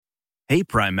Hey,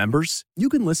 Prime members, you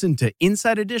can listen to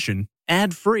Inside Edition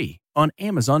ad-free on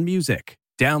Amazon Music.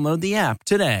 Download the app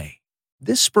today.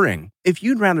 This spring, if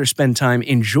you'd rather spend time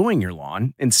enjoying your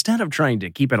lawn instead of trying to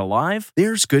keep it alive,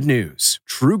 there's good news.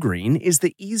 True Green is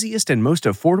the easiest and most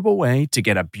affordable way to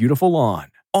get a beautiful lawn.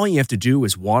 All you have to do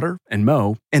is water and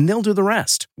mow, and they'll do the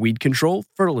rest. Weed control,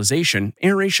 fertilization,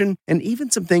 aeration, and even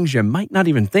some things you might not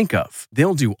even think of.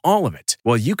 They'll do all of it,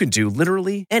 while you can do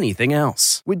literally anything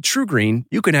else. With True Green,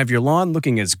 you can have your lawn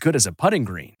looking as good as a putting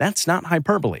green. That's not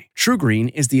hyperbole. True Green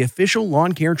is the official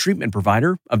lawn care treatment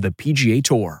provider of the PGA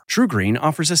Tour. True Green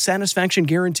offers a satisfaction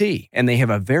guarantee, and they have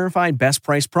a verified best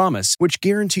price promise, which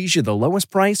guarantees you the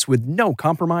lowest price with no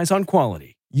compromise on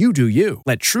quality. You do you.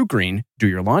 Let True Green do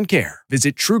your lawn care.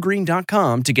 Visit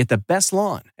TrueGreen.com to get the best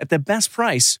lawn at the best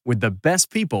price with the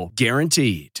best people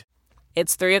guaranteed.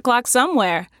 It's 3 o'clock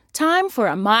somewhere. Time for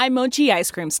a My Mochi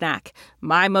ice cream snack.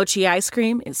 My Mochi ice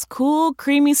cream is cool,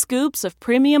 creamy scoops of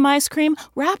premium ice cream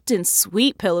wrapped in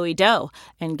sweet, pillowy dough.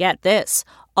 And get this,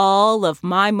 all of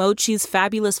My Mochi's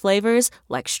fabulous flavors,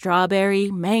 like strawberry,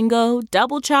 mango,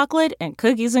 double chocolate, and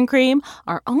cookies and cream,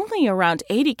 are only around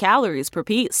 80 calories per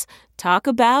piece. Talk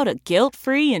about a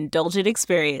guilt-free, indulgent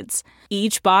experience.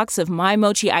 Each box of My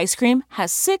Mochi ice cream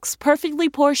has 6 perfectly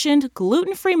portioned,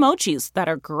 gluten-free mochis that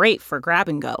are great for grab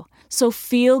and go. So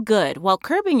feel good while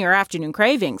curbing your afternoon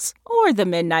cravings, or the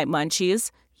midnight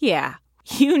munchies. Yeah,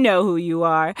 you know who you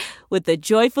are, with the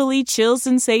joyfully chill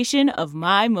sensation of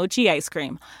My Mochi ice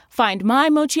cream. Find My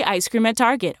Mochi ice cream at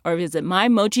Target or visit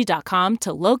MyMochi.com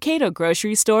to locate a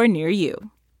grocery store near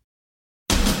you.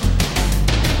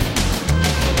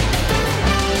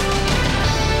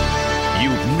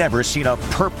 You've never seen a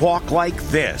perp walk like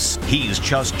this. He's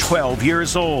just 12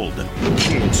 years old.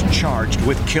 Kids charged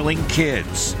with killing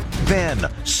kids. Then,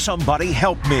 somebody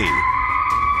help me.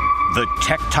 The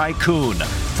tech tycoon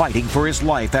fighting for his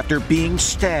life after being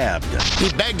stabbed.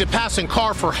 He begged a passing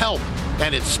car for help,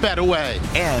 and it sped away.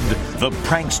 And the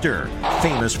prankster,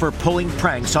 famous for pulling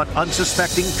pranks on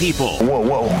unsuspecting people.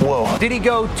 Whoa. Did he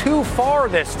go too far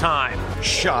this time?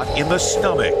 Shot in the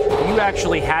stomach. You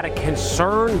actually had a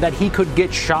concern that he could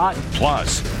get shot?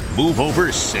 Plus, move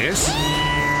over, sis?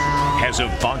 Has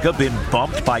Ivanka been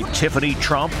bumped by Tiffany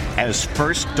Trump as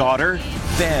first daughter?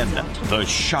 Then, the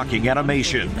shocking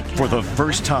animation. For the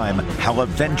first time, how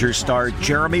Avengers star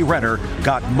Jeremy Renner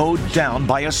got mowed down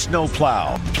by a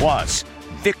snowplow. Plus,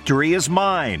 victory is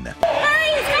mine.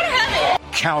 Hurry, he's gonna have it.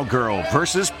 Cowgirl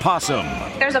versus possum.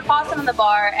 There's a possum in the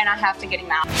bar, and I have to get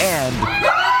him out. And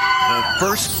the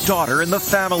first daughter in the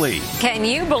family. Can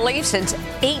you believe since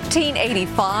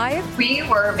 1885? We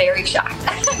were very shocked.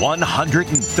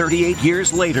 138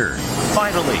 years later,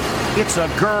 finally, it's a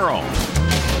girl.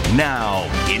 Now,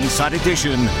 Inside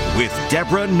Edition with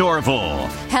Deborah Norville.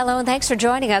 Hello, and thanks for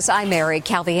joining us. I'm Mary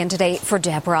Calvi, and today for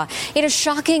Deborah. In a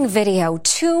shocking video,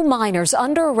 2 minors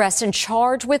under arrest and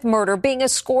charged with murder being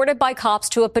escorted by cops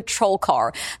to a patrol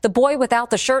car. The boy without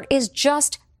the shirt is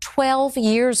just 12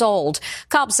 years old.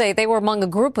 Cops say they were among a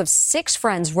group of 6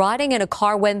 friends riding in a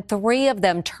car when 3 of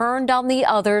them turned on the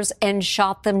others and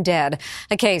shot them dead.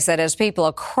 A case that has people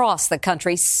across the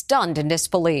country stunned in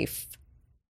disbelief.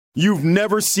 You've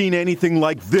never seen anything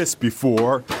like this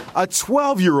before. A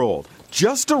 12-year-old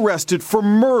just arrested for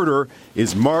murder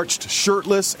is marched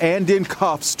shirtless and in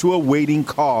cuffs to a waiting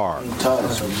car.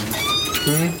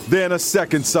 Then a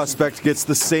second suspect gets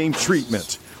the same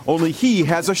treatment, only he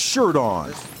has a shirt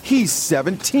on. He's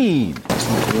 17.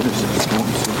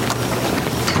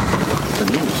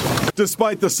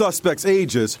 Despite the suspects'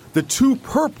 ages, the 2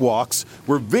 perp walks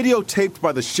were videotaped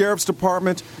by the sheriff's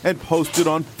department and posted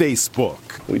on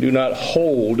Facebook. We do not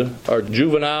hold our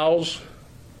juveniles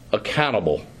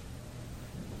accountable.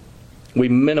 We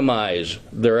minimize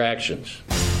their actions.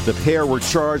 The pair were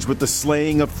charged with the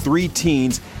slaying of 3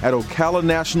 teens at Ocala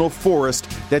National Forest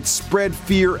that spread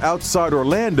fear outside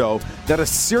Orlando that a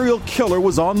serial killer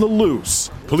was on the loose.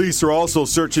 Police are also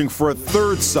searching for a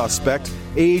 3rd suspect,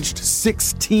 aged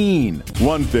 16.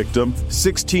 One victim,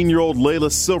 16-year-old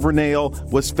Layla Silvernail,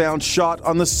 was found shot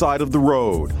on the side of the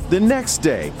road. The next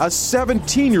day, a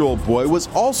 17-year-old boy was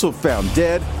also found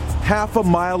dead half a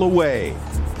mile away.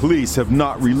 Police have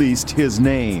not released his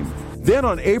name. Then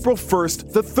on April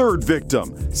 1st, the 3rd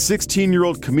victim,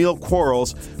 16-year-old Camille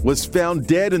Quarles, was found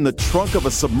dead in the trunk of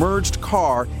a submerged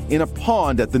car in a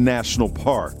pond at the national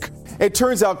park. It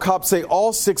turns out cops say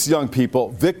all 6 young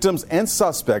people, victims and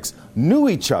suspects, knew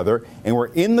each other and were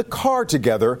in the car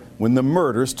together when the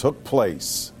murders took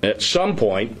place. At some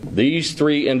point, these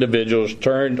 3 individuals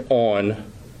turned on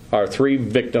our 3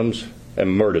 victims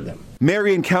and murdered them.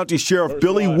 Marion County Sheriff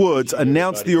Billy Woods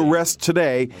announced the arrest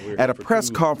today at a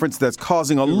press conference that's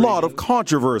causing a lot of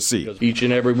controversy. Each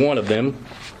and every one of them,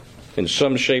 in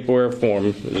some shape or form,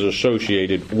 is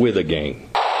associated with a gang.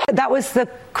 That was the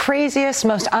craziest,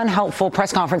 most unhelpful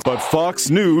press conference. But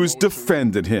Fox News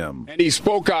defended him. And he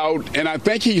spoke out, and I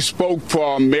think he spoke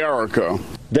for America.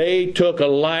 They took a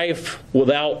life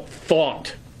without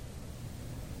thought.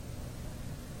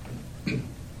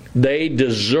 They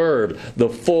deserved the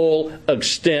full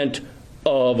extent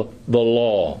of the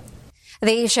law.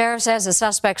 The sheriff says the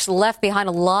suspects left behind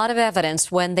a lot of evidence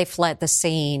when they fled the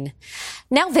scene.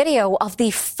 Now video of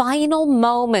the final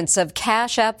moments of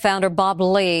Cash App founder Bob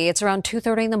Lee. It's around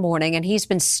 2:30 in the morning, and he's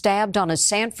been stabbed on a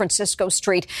San Francisco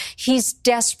street. He's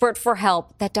desperate for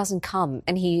help. That doesn't come,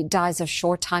 and he dies a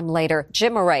short time later.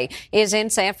 Jim Murray is in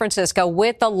San Francisco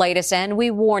with the latest, and we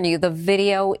warn you, the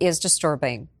video is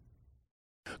disturbing.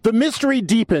 The mystery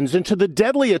deepens into the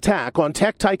deadly attack on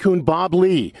tech tycoon Bob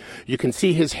Lee. You can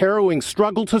see his harrowing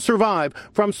struggle to survive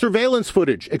from surveillance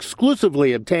footage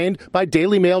exclusively obtained by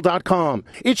DailyMail.com.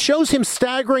 It shows him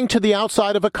staggering to the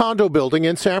outside of a condo building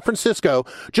in San Francisco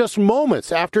just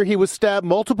moments after he was stabbed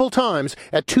multiple times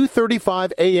at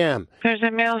 2:35 a.m. There's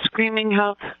a male screaming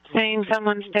help, saying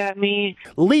someone stabbed me.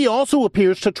 Lee also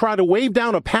appears to try to wave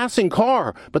down a passing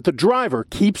car, but the driver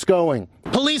keeps going.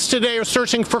 Police today are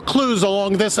searching for clues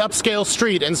along this upscale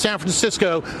street in San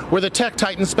Francisco where the tech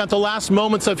titan spent the last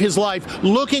moments of his life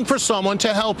looking for someone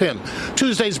to help him.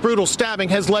 Tuesday's brutal stabbing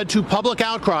has led to public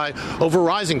outcry over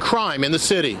rising crime in the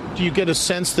city. Do you get a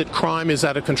sense that crime is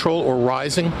out of control or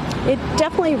rising? It's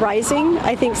definitely rising.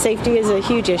 I think safety is a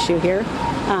huge issue here,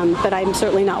 but I'm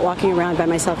certainly not walking around by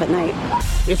myself at night.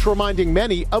 It's reminding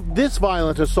many of this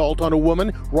violent assault on a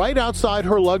woman right outside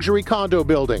her luxury condo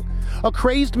building. A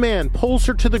crazed man pulls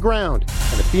her to the ground,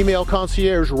 and a female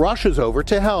concierge rushes over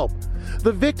to help.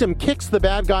 The victim kicks the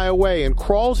bad guy away and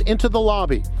crawls into the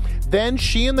lobby. Then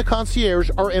she and the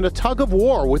concierge are in a tug of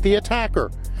war with the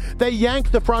attacker. They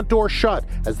yank the front door shut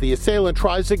as the assailant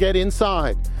tries to get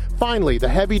inside. Finally, the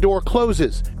heavy door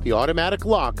closes. The automatic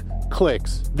lock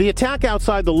clicks. The attack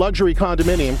outside the luxury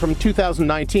condominium from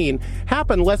 2019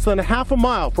 happened less than a half a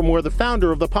mile from where the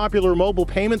founder of the popular mobile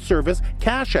payment service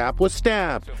Cash App was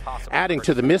stabbed. Adding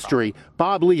to the mystery,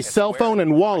 Bob Lee's cell phone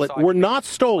and wallet were not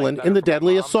stolen in the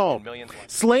deadly assault.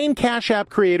 Slain Cash App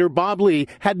creator Bob Lee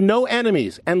had no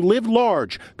enemies and lived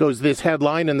large, goes this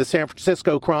headline in the San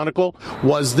Francisco Chronicle.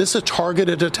 Was this a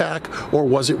targeted attack or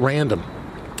was it random?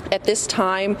 At this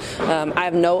time, I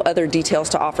have no other details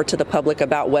to offer to the public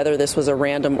about whether this was a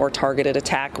random or targeted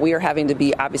attack. We are having to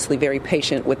be obviously very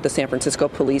patient with the San Francisco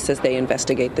police as they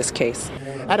investigate this case.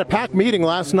 At a packed meeting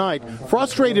last night,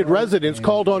 frustrated residents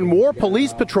called on more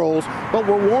police patrols, but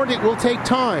were warned it will take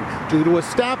time due to a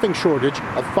staffing shortage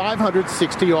of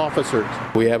 560 officers.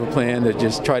 We have a plan to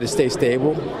just try to stay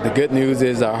stable. The good news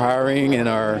is our hiring and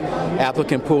our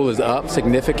applicant pool is up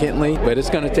significantly, but it's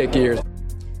going to take years.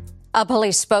 A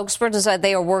police spokesperson said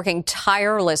they are working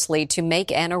tirelessly to make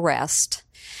an arrest.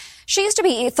 She used to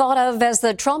be thought of as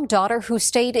the Trump daughter who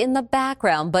stayed in the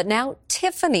background, but now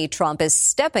Tiffany Trump is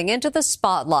stepping into the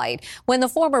spotlight. When the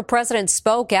former president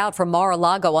spoke out for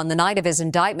Mar-a-Lago on the night of his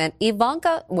indictment,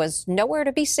 Ivanka was nowhere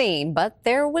to be seen, but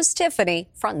there was Tiffany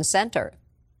front and center.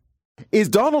 Is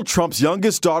Donald Trump's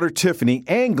youngest daughter, Tiffany,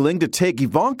 angling to take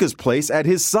Ivanka's place at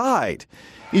his side?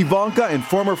 Ivanka and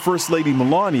former First Lady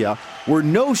Melania were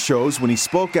no-shows when he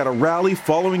spoke at a rally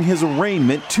following his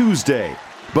arraignment Tuesday.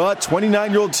 But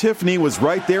 29-year-old Tiffany was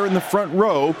right there in the front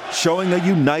row, showing a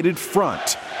united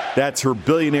front. That's her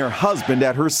billionaire husband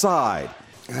at her side.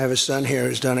 I have a son here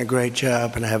who's done a great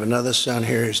job, and I have another son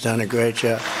here who's done a great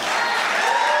job.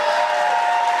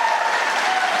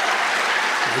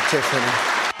 Hey, Tiffany.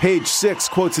 Page 6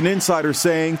 quotes an insider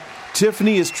saying,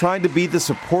 Tiffany is trying to be the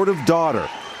supportive daughter.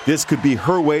 This could be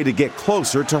her way to get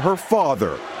closer to her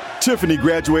father. Tiffany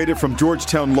graduated from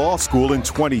Georgetown Law School in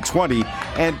 2020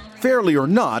 and, fairly or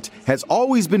not, has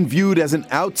always been viewed as an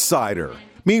outsider.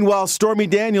 Meanwhile, Stormy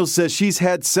Daniels says she's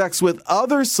had sex with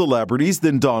other celebrities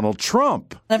than Donald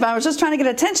Trump. If I was just trying to get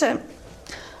attention,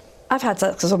 I've had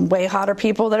sex with some way hotter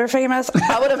people that are famous.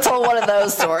 I would have told one of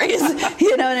those stories.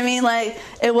 You know what I mean? Like,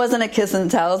 it wasn't a kiss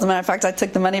and tell. As a matter of fact, I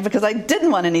took the money because I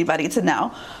didn't want anybody to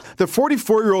know. The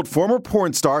 44-year-old former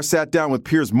porn star sat down with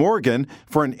Piers Morgan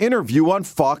for an interview on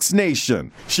Fox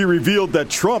Nation. She revealed that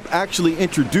Trump actually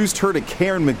introduced her to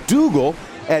Karen McDougal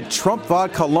at Trump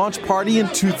Vodka launch party in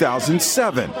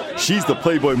 2007. She's the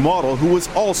Playboy model who was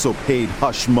also paid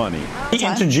hush money. He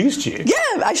introduced you?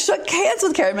 Yeah, I shook hands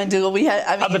with Karen McDougal.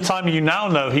 At the time, you now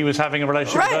know he was having a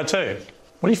relationship with her too.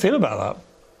 What do you feel about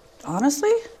that?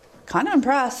 Honestly, kind of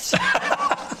impressed.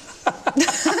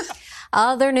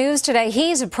 Other news today,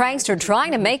 he's a prankster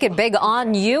trying to make it big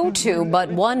on YouTube, but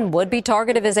one would-be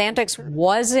target of his antics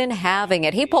wasn't having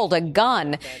it. He pulled a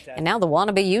gun, and now the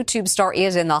wannabe YouTube star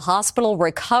is in the hospital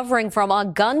recovering from a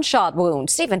gunshot wound.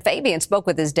 Stephen Fabian spoke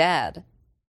with his dad.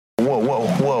 Whoa.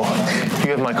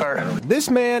 You have my car. This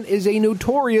man is a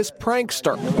notorious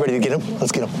prankster. Ready to get him?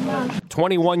 Let's get him.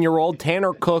 21-year-old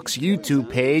Tanner Cook's YouTube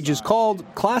page is called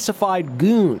Classified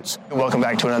Goons. Welcome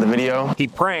back to another video. He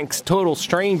pranks total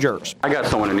strangers. I got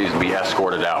someone who needs to be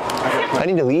escorted out. I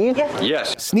need to leave?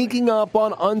 Yes. Sneaking up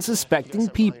on unsuspecting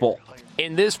people.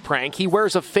 In this prank, he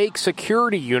wears a fake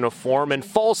security uniform and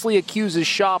falsely accuses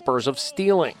shoppers of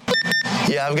stealing.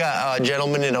 Yeah, I've got a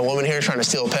gentleman and a woman here trying to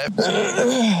steal a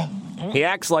pet. He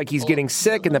acts like he's getting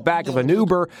sick in the back of an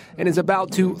Uber and is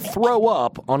about to throw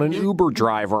up on an Uber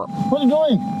driver. What are you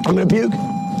doing? I'm going to puke.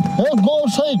 Go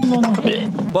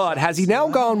outside. But has he now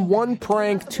gone one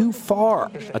prank too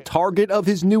far? A target of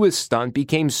his newest stunt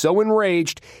became so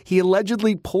enraged, he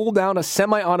allegedly pulled out a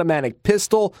semi-automatic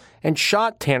pistol and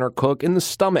shot Tanner Cook in the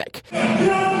stomach.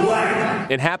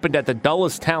 It happened at the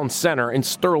Dulles Town Center in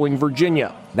Sterling,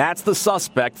 Virginia. That's the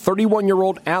suspect,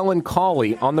 31-year-old Alan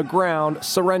Cawley, on the ground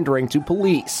surrendering to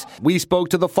police. We spoke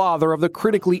to the father of the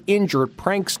critically injured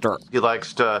prankster. He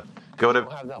likes to go to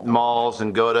malls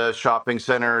and go to shopping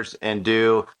centers and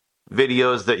do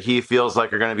videos that he feels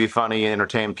like are going to be funny and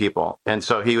entertain people. And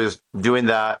so he was doing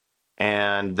that,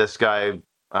 and this guy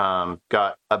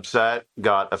got upset,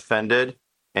 got offended,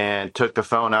 and took the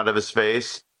phone out of his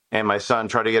face. And my son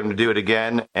tried to get him to do it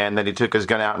again, and then he took his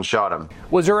gun out and shot him.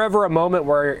 Was there ever a moment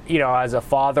where, as a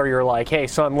father, you're like, hey,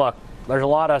 son, look, there's a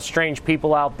lot of strange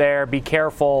people out there. Be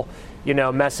careful,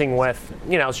 messing with,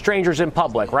 strangers in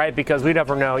public, right? Because we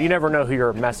never know. You never know who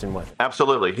you're messing with.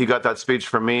 Absolutely. He got that speech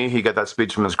from me. He got that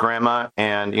speech from his grandma.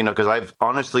 And, because I've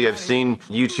seen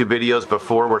YouTube videos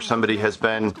before where somebody has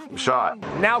been shot.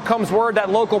 Now comes word that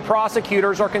local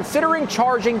prosecutors are considering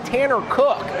charging Tanner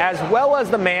Cook as well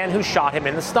as the man who shot him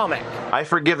in the stomach. I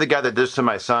forgive the guy that did this to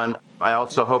my son. I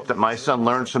also hope that my son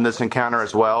learns from this encounter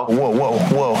as well.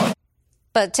 Whoa.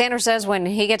 But Tanner says when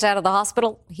he gets out of the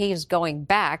hospital, he is going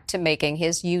back to making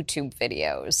his YouTube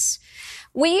videos.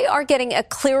 We are getting a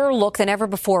clearer look than ever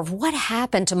before of what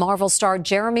happened to Marvel star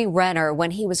Jeremy Renner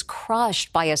when he was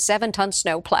crushed by a 7-ton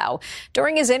snowplow.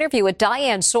 During his interview with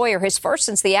Diane Sawyer, his first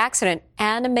since the accident,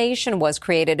 animation was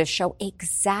created to show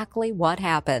exactly what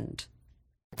happened.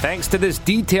 Thanks to this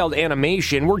detailed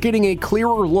animation, we're getting a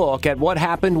clearer look at what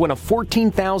happened when a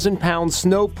 14,000-pound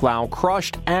snowplow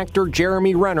crushed actor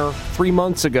Jeremy Renner 3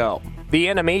 months ago. The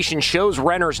animation shows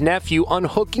Renner's nephew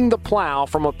unhooking the plow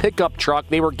from a pickup truck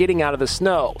they were getting out of the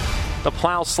snow. The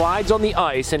plow slides on the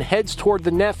ice and heads toward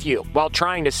the nephew. While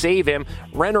trying to save him,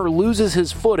 Renner loses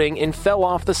his footing and fell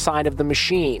off the side of the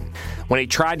machine. When he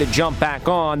tried to jump back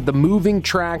on, the moving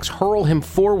tracks hurl him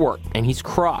forward, and he's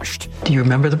crushed. Do you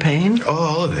remember the pain? Oh,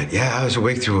 all of it. Yeah, I was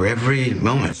awake through every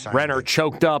moment. Renner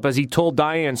choked up as he told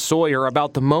Diane Sawyer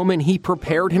about the moment he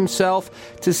prepared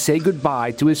himself to say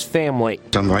goodbye to his family.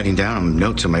 I'm writing down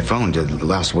notes on my phone to the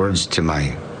last words to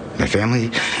my family.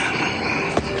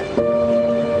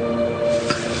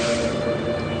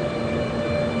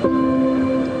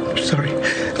 Sorry.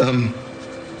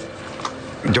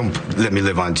 Don't let me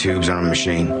live on tubes on a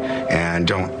machine, and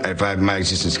my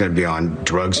existence is going to be on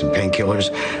drugs and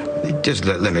painkillers, just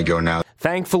let me go now.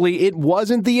 Thankfully, it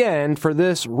wasn't the end for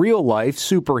this real-life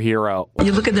superhero.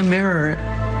 You look in the mirror,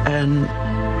 and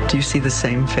do you see the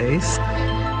same face?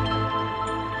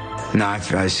 No,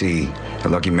 I see a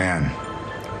lucky man.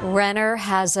 Renner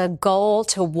has a goal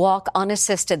to walk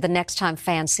unassisted the next time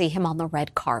fans see him on the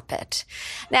red carpet.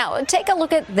 Now, take a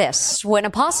look at this. When a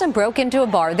possum broke into a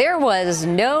bar, there was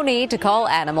no need to call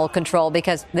animal control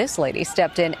because this lady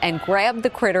stepped in and grabbed the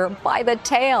critter by the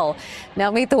tail. Now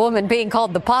meet the woman being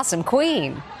called the Possum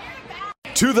Queen.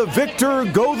 To the victor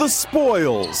go the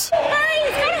spoils.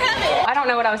 I don't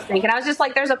know what I was thinking. I was just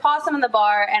like, there's a possum in the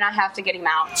bar and I have to get him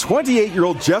out.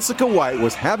 28-year-old Jessica White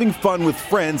was having fun with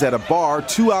friends at a bar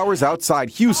 2 hours outside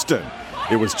Houston.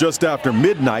 It was just after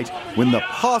midnight when the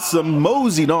possum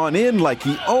moseyed on in like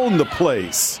he owned the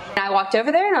place. I walked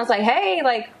over there and I was like, hey,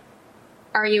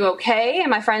 are you okay? And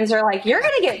my friends are like, you're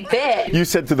going to get bit. You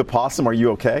said to the possum, are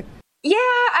you okay? Yeah,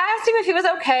 I asked him if he was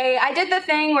okay. I did the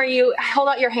thing where you hold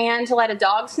out your hand to let a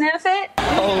dog sniff it.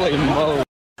 Holy moly.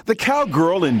 The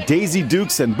cowgirl in Daisy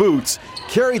Dukes and boots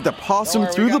carried the possum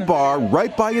through the bar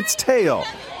right by its tail,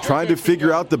 trying to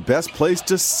figure out the best place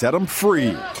to set him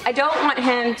free. I don't want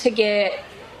him to get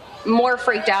more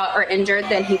freaked out or injured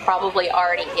than he probably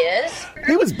already is.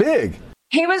 He was big.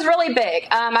 He was really big.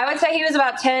 I would say he was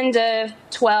about 10 to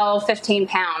 12, 15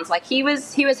 pounds. Like he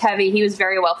was heavy. He was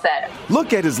very well fed.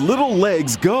 Look at his little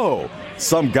legs go.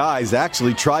 Some guys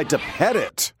actually tried to pet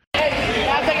it. Hey,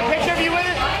 can I take a picture of you with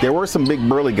it? There were some big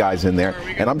burly guys in there,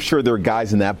 and I'm sure there were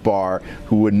guys in that bar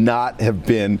who would not have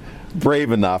been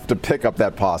brave enough to pick up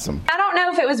that possum. I don't know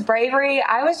if it was bravery.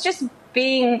 I was just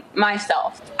being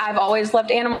myself. I've always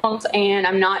loved animals, and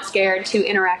I'm not scared to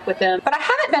interact with them. But I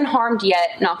haven't been harmed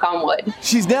yet, knock on wood.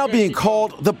 She's now being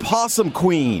called the Possum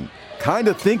Queen.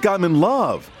 Kinda think I'm in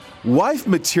love. Wife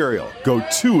material, go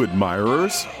to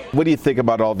admirers. What do you think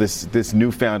about all this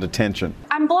newfound attention?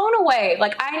 I'm blown away.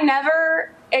 Like, I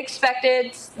never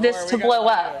expected this to blow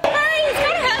up.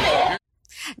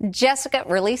 Jessica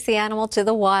released the animal to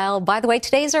the wild. By the way,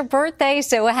 today's her birthday,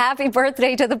 so happy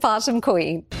birthday to the Possum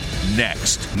Queen.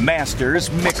 Next,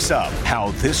 Masters Mix-Up.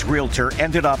 How this realtor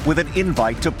ended up with an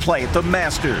invite to play at the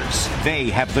Masters. They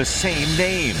have the same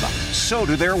name. So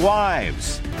do their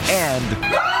wives. And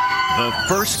the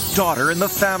first daughter in the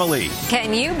family.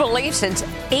 Can you believe since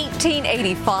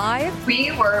 1885?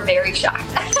 We were very shocked.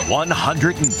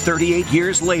 138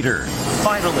 years later,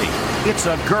 finally, it's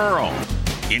a girl.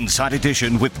 Inside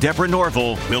Edition with Deborah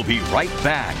Norville. We'll be right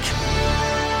back.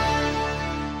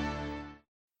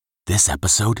 This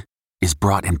episode is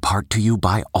brought in part to you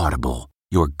by Audible,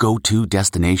 your go-to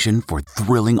destination for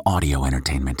thrilling audio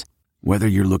entertainment. Whether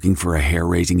you're looking for a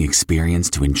hair-raising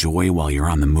experience to enjoy while you're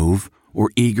on the move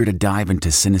or eager to dive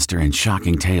into sinister and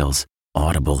shocking tales,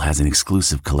 Audible has an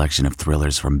exclusive collection of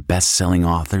thrillers from best-selling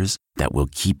authors that will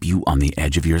keep you on the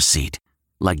edge of your seat.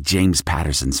 Like James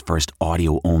Patterson's first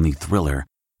audio-only thriller,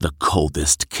 The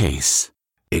Coldest Case.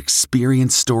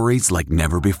 Experience stories like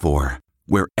never before,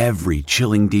 where every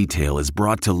chilling detail is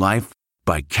brought to life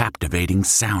by captivating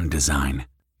sound design.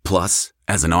 Plus,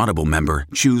 as an Audible member,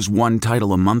 choose one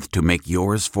title a month to make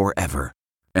yours forever.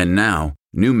 And now,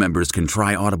 new members can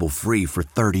try Audible free for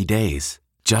 30 days.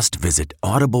 Just visit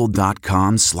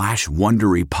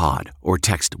audible.com/WonderyPod or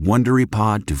text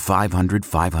WonderyPod to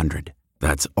 500-500.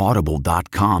 That's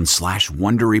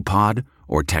audible.com/WonderyPod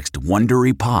or text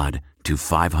WonderyPod to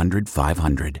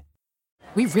 500-500.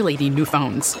 We really need new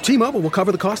phones. T-Mobile will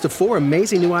cover the cost of 4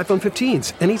 amazing new iPhone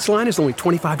 15s, and each line is only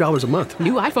 $25 a month.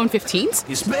 New iPhone 15s?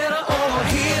 It's better over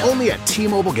here. Only at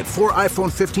T-Mobile, get 4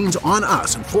 iPhone 15s on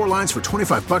us and 4 lines for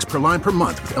 $25 per line per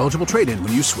month with eligible trade-in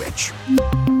when you switch.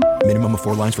 Minimum of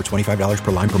 4 lines for $25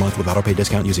 per line per month with autopay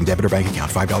discount using debit or bank account.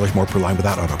 $5 more per line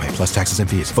without autopay, plus taxes and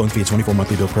fees. Phone fee at 24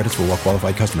 monthly bill credits for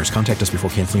well-qualified customers. Contact us before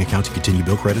canceling account to continue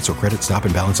bill credits or credit stop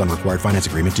and balance on required finance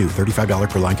agreement due. $35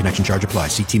 per line connection charge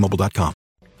applies. See T-Mobile.com.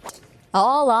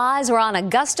 All eyes were on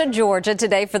Augusta, Georgia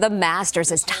today for the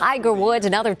Masters as Tiger Woods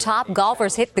and other top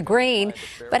golfers hit the green.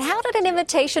 But how did an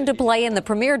invitation to play in the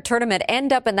premier tournament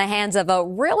end up in the hands of a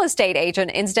real estate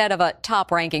agent instead of a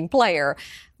top-ranking player?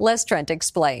 Les Trent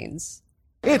explains.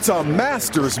 It's a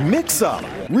Masters mix-up.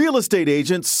 Real estate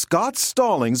agent Scott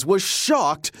Stallings was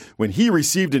shocked when he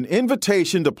received an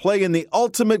invitation to play in the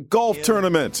ultimate golf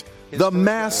tournament, the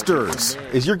Masters.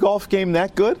 Is your golf game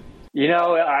that good? You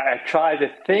know, I try to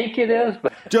think it is,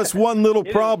 but... Just one little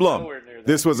problem.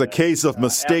 This was a case of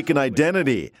mistaken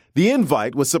identity. The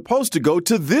invite was supposed to go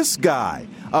to this guy,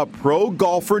 a pro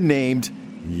golfer named,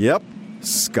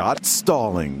 Scott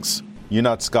Stallings. You're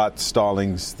not Scott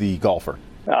Stallings, the golfer?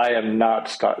 I am not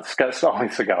Scott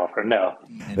Stallings, the golfer, no.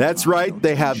 That's right,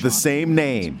 they have the same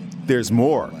name. There's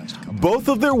more. Both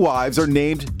of their wives are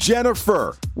named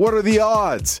Jennifer. What are the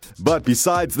odds? But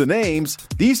besides the names,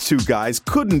 these two guys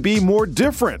couldn't be more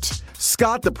different.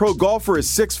 Scott, the pro golfer, is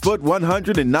 6 foot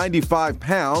 195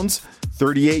 pounds,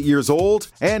 38 years old,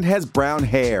 and has brown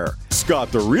hair.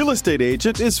 Scott, the real estate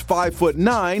agent, is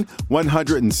 5'9",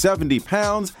 170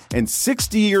 pounds, and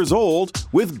 60 years old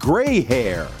with gray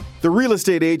hair. The real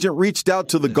estate agent reached out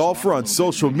to the golfer on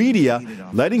social media,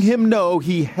 letting him know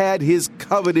he had his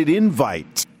coveted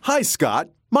invite. Hi, Scott.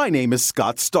 My name is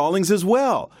Scott Stallings as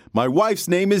well. My wife's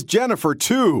name is Jennifer,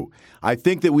 too. I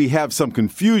think that we have some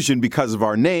confusion because of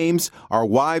our names, our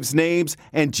wives' names,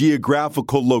 and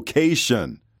geographical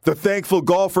location. The thankful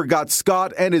golfer got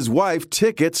Scott and his wife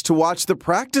tickets to watch the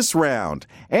practice round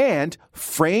and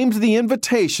framed the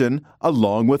invitation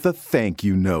along with a thank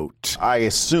you note. I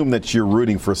assume that you're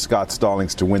rooting for Scott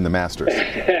Stallings to win the Masters.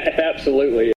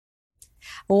 Absolutely.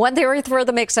 One theory for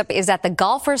the mix-up is that the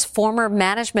golfer's former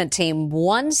management team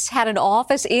once had an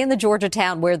office in the Georgia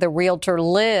town where the realtor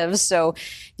lives, so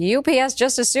UPS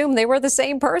just assumed they were the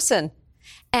same person.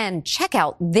 And check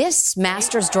out this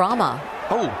Masters drama.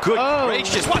 Oh, good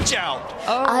gracious. Watch out.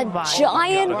 A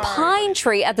giant pine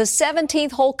tree at the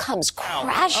 17th hole comes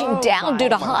crashing down due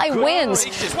to high winds.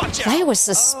 Play was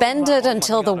suspended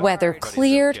until the weather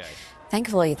cleared.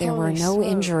 Thankfully, there were no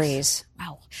injuries.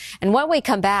 Wow. And when we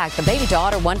come back, the baby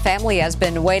daughter one family has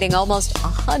been waiting almost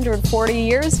 140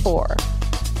 years for.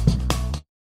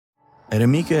 At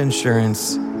Amica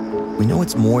Insurance, we know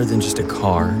it's more than just a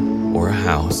car or a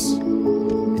house.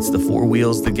 It's the four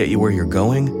wheels that get you where you're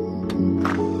going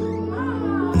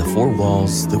and the four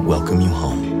walls that welcome you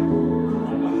home.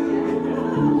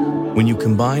 When you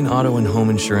combine auto and home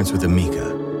insurance with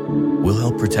Amica, we'll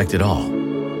help protect it all.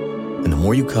 And the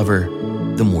more you cover,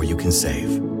 the more you can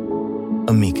save.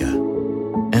 Amica.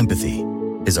 Empathy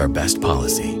is our best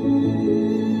policy.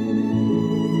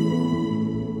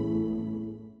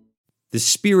 The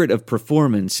spirit of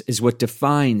performance is what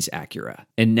defines Acura,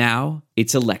 and now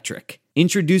it's electric.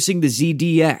 Introducing the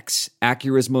ZDX,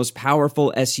 Acura's most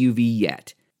powerful SUV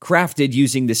yet. Crafted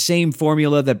using the same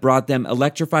formula that brought them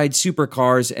electrified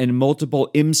supercars and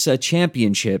multiple IMSA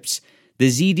championships, the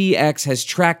ZDX has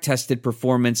track-tested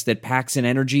performance that packs an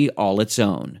energy all its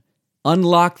own.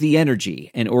 Unlock the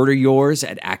energy and order yours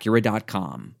at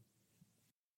Acura.com.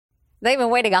 They've been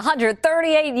waiting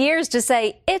 138 years to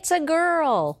say, it's a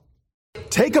girl.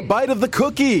 Take a bite of the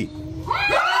cookie.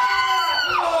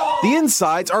 The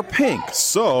insides are pink,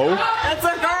 so... It's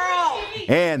a girl!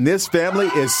 And this family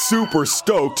is super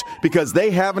stoked because they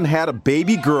haven't had a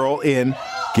baby girl in,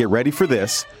 get ready for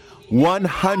this,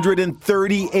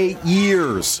 138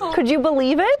 years. Could you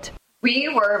believe it? We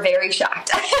were very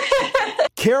shocked.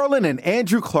 Carolyn and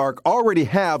Andrew Clark already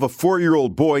have a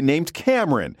 4-year-old boy named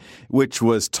Cameron, which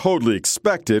was totally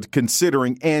expected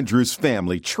considering Andrew's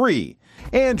family tree.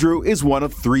 Andrew is one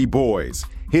of 3 boys.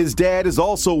 His dad is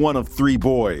also one of 3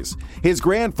 boys. His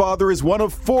grandfather is one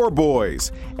of 4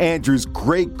 boys. Andrew's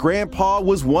great-grandpa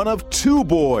was one of 2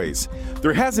 boys.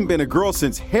 There hasn't been a girl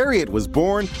since Harriet was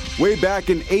born way back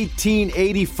in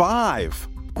 1885.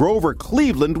 Grover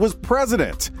Cleveland was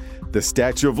president. The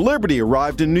Statue of Liberty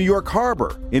arrived in New York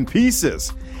Harbor in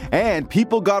pieces. And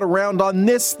people got around on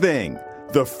this thing,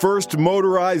 the first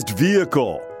motorized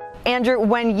vehicle. Andrew,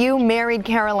 when you married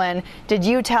Carolyn, did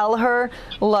you tell her,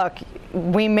 look,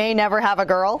 we may never have a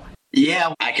girl?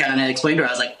 Yeah, I kind of explained to her.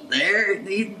 I was like,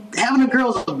 having a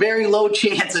girl is a very low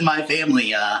chance in my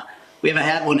family. We haven't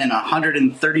had one in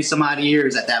 130 some odd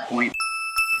years at that point.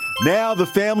 Now the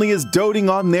family is doting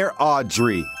on their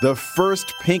Audrey, the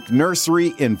first pink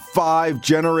nursery in 5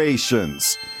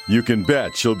 generations. You can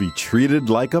bet she'll be treated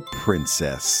like a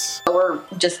princess. We're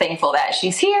just thankful that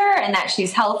she's here and that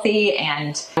she's healthy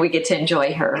and we get to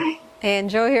enjoy her.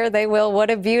 Enjoy her, they will. What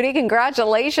a beauty.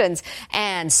 Congratulations.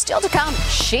 And still to come,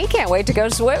 she can't wait to go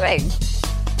swimming.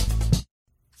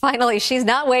 Finally, she's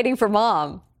not waiting for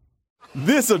mom.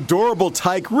 This adorable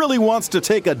tyke really wants to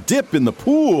take a dip in the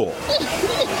pool.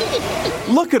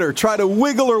 Look at her try to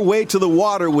wiggle her way to the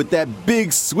water with that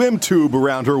big swim tube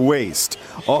around her waist,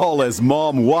 all as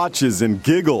mom watches and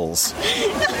giggles.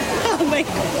 Oh my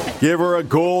God. Give her a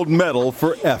gold medal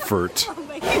for effort. Oh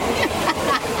my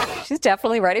God. She's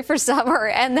definitely ready for summer,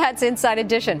 and that's Inside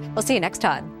Edition. We'll see you next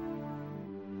time.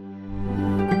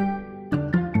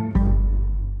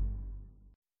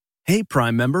 Hey,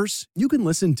 Prime members, you can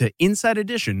listen to Inside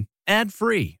Edition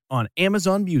ad-free on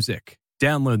Amazon Music.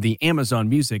 Download the Amazon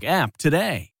Music app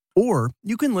today. Or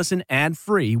you can listen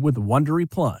ad-free with Wondery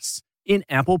Plus in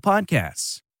Apple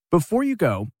Podcasts. Before you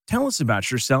go, tell us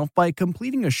about yourself by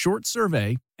completing a short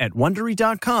survey at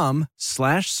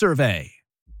Wondery.com/survey.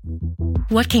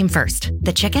 What came first,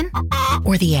 the chicken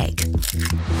or the egg?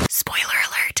 Spoiler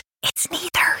alert, it's neither.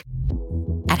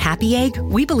 At Happy Egg,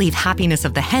 we believe happiness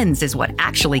of the hens is what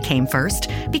actually came first,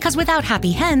 because without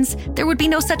happy hens, there would be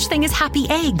no such thing as happy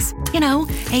eggs. You know,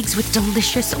 eggs with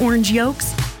delicious orange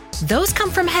yolks. Those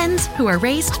come from hens who are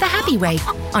raised the happy way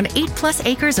on 8+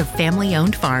 acres of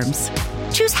family-owned farms.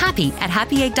 Choose happy at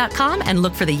happyegg.com and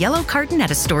look for the yellow carton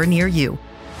at a store near you.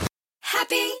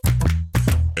 Happy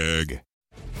Egg.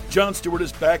 Jon Stewart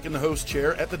is back in the host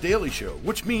chair at The Daily Show,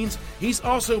 which means he's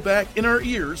also back in our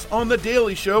ears on The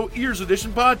Daily Show Ears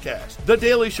Edition podcast. The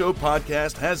Daily Show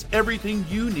podcast has everything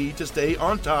you need to stay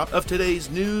on top of today's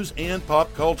news and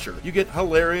pop culture. You get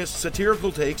hilarious,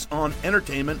 satirical takes on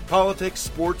entertainment, politics,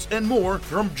 sports, and more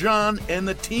from Jon and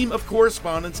the team of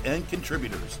correspondents and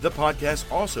contributors. The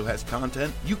podcast also has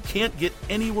content you can't get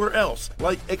anywhere else,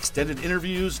 like extended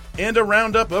interviews and a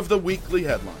roundup of the weekly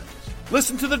headlines.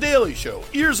 Listen to The Daily Show,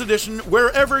 Ears Edition,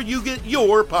 wherever you get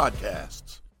your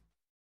podcasts.